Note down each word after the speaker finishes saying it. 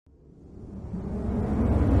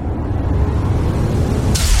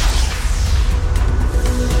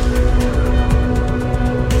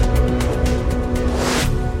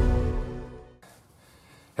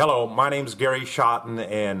Hello, my name's Gary Schotten,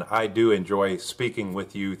 and I do enjoy speaking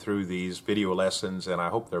with you through these video lessons, and I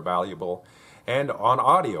hope they're valuable. And on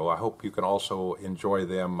audio, I hope you can also enjoy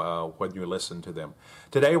them when you listen to them.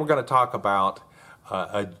 Today we're going to talk about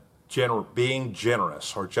being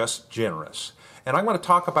generous, or just generous. And I'm going to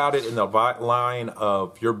talk about it in the line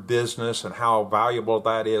of your business and how valuable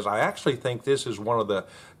that is. I actually think this is one of the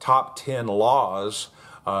top 10 laws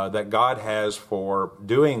that God has for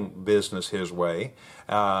doing business His way.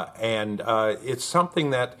 And it's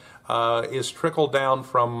something that is trickled down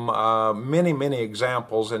from many, many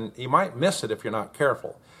examples, and you might miss it if you're not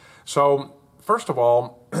careful. So, first of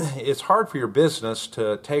all, it's hard for your business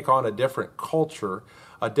to take on a different culture,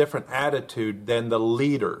 a different attitude than the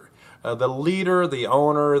leader. The leader, the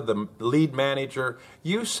owner, the lead manager,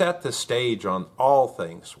 you set the stage on all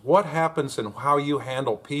things. What happens and how you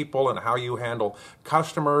handle people and how you handle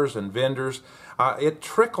customers and vendors, it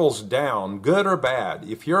trickles down, good or bad.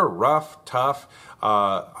 If you're rough, tough,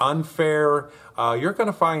 unfair, you're going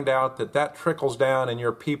to find out that trickles down and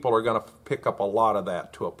your people are going to pick up a lot of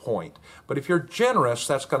that to a point. But if you're generous,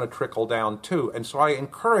 that's going to trickle down too. And so I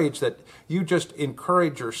encourage that you just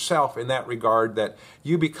encourage yourself in that regard, that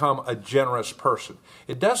you become a generous person.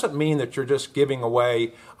 It doesn't mean that you're just giving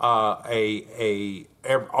away all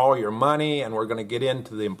your money, and we're going to get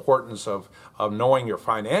into the importance of knowing your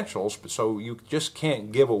financials, so you just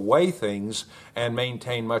can't give away things and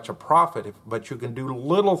maintain much a profit, but you can do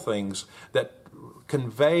little things that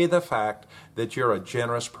convey the fact that you're a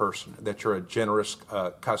generous person, that you're a generous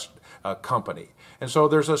company. And so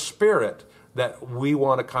there's a spirit that we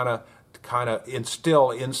want to kind of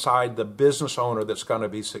instill inside the business owner that's going to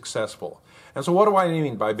be successful. And so what do I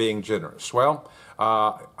mean by being generous? Well,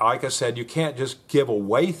 like I said, you can't just give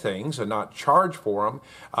away things and not charge for them,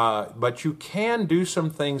 but you can do some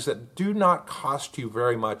things that do not cost you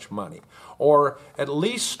very much money. Or at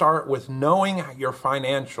least start with knowing your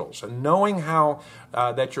financials and knowing how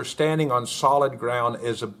that you're standing on solid ground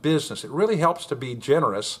as a business. It really helps to be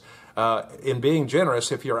generous in being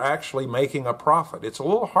generous if you're actually making a profit. It's a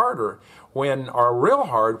little harder real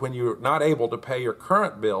hard when you're not able to pay your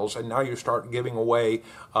current bills and now you start giving away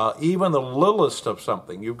even the littlest of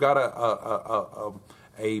something. You've got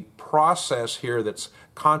a process here that's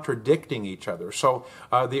contradicting each other. So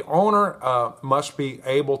the owner must be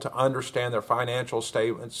able to understand their financial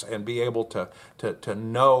statements and be able to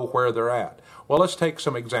know where they're at. Well, let's take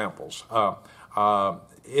some examples.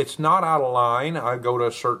 It's not out of line. I go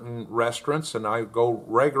to certain restaurants and I go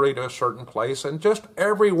regularly to a certain place, and just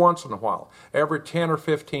every once in a while, every 10 or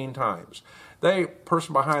 15 times, the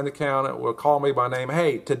person behind the counter will call me by name.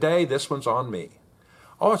 Hey, today this one's on me.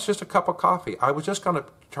 Oh, it's just a cup of coffee. I was just going to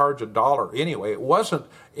charge $1 anyway. It wasn't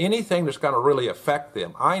anything that's going to really affect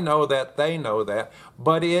them. I know that, they know that,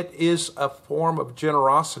 but it is a form of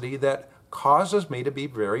generosity that causes me to be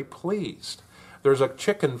very pleased. There's a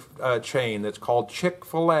chicken chain that's called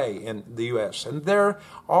Chick-fil-A in the U.S., and they're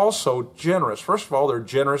also generous. First of all, they're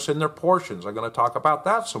generous in their portions. I'm going to talk about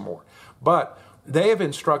that some more. But they have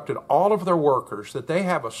instructed all of their workers that they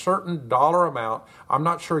have a certain dollar amount. I'm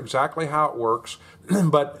not sure exactly how it works,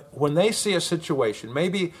 but when they see a situation,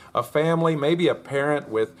 maybe a family, maybe a parent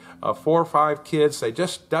with 4 or 5 kids, they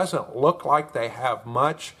just doesn't look like they have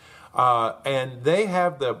much, and they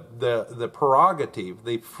have the prerogative,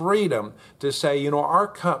 the freedom to say, our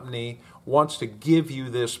company wants to give you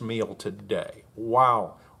this meal today.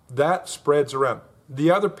 Wow, that spreads around. The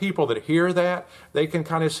other people that hear that, they can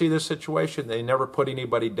kind of see this situation. They never put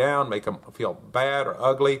anybody down, make them feel bad or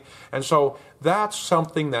ugly. And so that's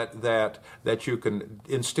something that you can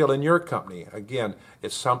instill in your company. Again,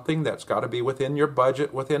 it's something that's got to be within your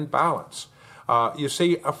budget, within balance. You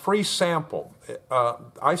see, a free sample.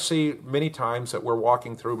 I see many times that we're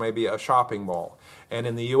walking through maybe a shopping mall, and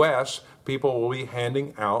in the U.S., people will be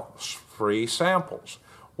handing out free samples.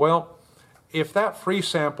 Well, if that free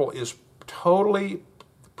sample is totally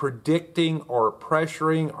predicting or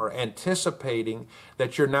pressuring or anticipating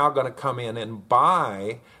that you're now going to come in and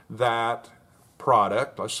buy that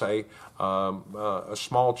product, let's say a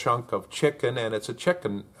small chunk of chicken, and it's a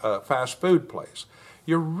chicken fast food place,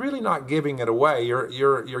 you're really not giving it away.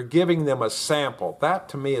 You're giving them a sample. That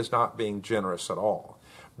to me is not being generous at all.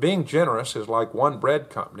 Being generous is like one bread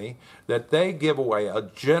company that they give away a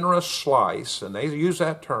generous slice, and they use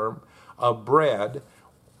that term, of bread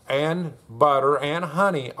and butter and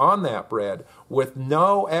honey on that bread with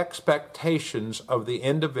no expectations of the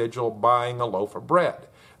individual buying a loaf of bread.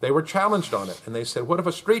 They were challenged on it, and they said, what if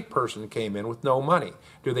a street person came in with no money?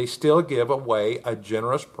 Do they still give away a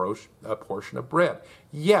generous portion of bread?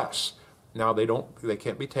 Yes, Now they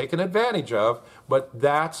can't be taken advantage of, but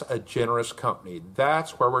that's a generous company.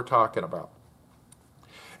 That's where we're talking about.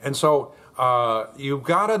 And so you've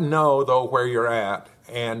got to know though where you're at,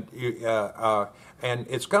 and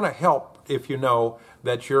it's going to help if you know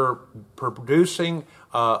that you're producing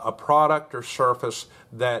a product or service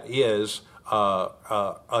that is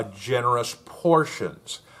a generous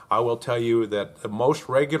portions. I will tell you that the most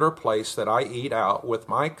regular place that I eat out with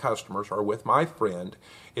my customers or with my friend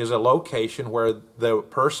is a location where the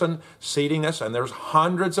person seating us, and there's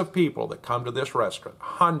hundreds of people that come to this restaurant,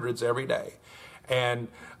 hundreds every day, and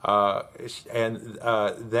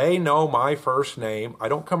they know my first name. I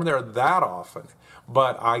don't come there that often,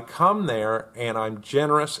 but I come there and I'm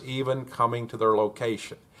generous even coming to their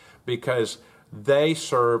location because they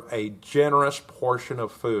serve a generous portion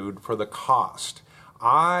of food for the cost.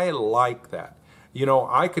 I like that. You know,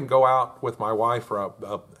 I can go out with my wife for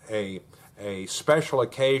a special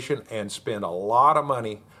occasion and spend a lot of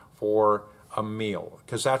money for a meal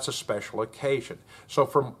because that's a special occasion.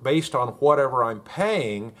 So based on whatever I'm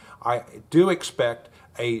paying, I do expect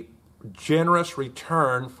a generous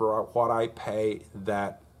return for what I pay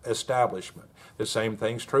that establishment. The same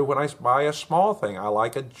thing's true when I buy a small thing. I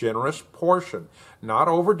like a generous portion, not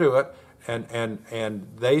overdo it. And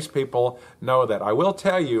these people know that. I will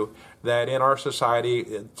tell you that in our society,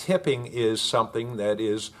 tipping is something that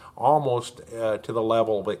is almost to the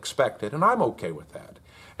level of expected, and I'm okay with that.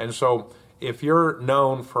 And so if you're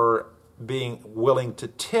known for being willing to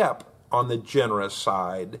tip on the generous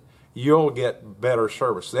side, you'll get better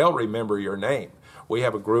service. They'll remember your name. We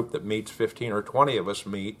have a group that meets, 15 or 20 of us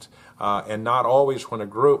meet, and not always when a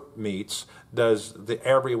group meets does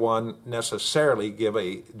everyone necessarily give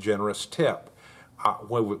a generous tip.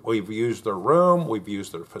 We've used their room, we've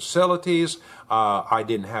used their facilities, I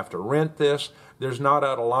didn't have to rent this. There's not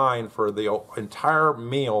a line for the entire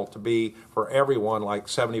meal to be for everyone like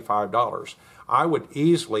 $75. I would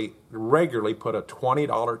easily, regularly put a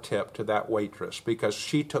 $20 tip to that waitress because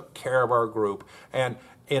she took care of our group. And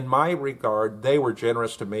in my regard, they were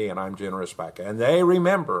generous to me and I'm generous back. And they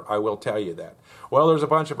remember, I will tell you that. Well, there's a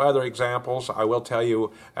bunch of other examples. I will tell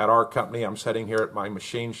you at our company, I'm sitting here at my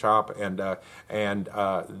machine shop and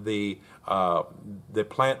the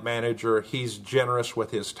plant manager, he's generous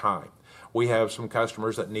with his time. We have some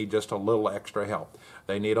customers that need just a little extra help.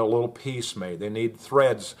 They need a little piece made. They need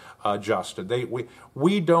threads adjusted.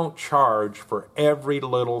 We don't charge for every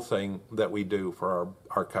little thing that we do for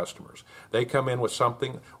our customers. They come in with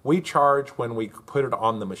something. We charge when we put it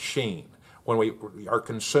on the machine, when we are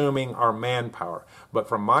consuming our manpower. But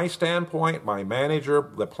from my standpoint, my manager,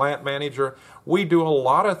 the plant manager, we do a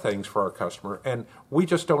lot of things for our customer, and we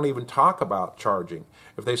just don't even talk about charging.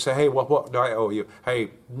 If they say, hey, well, what do I owe you?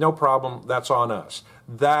 Hey, no problem, that's on us.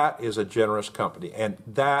 That is a generous company, and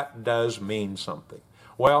that does mean something.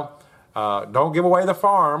 Well, don't give away the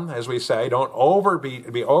farm, as we say. Don't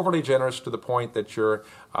be overly generous to the point that you're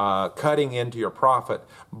cutting into your profit,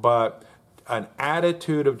 but an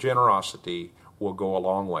attitude of generosity will go a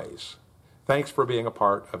long ways. Thanks for being a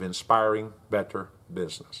part of Inspiring Better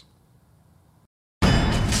Business.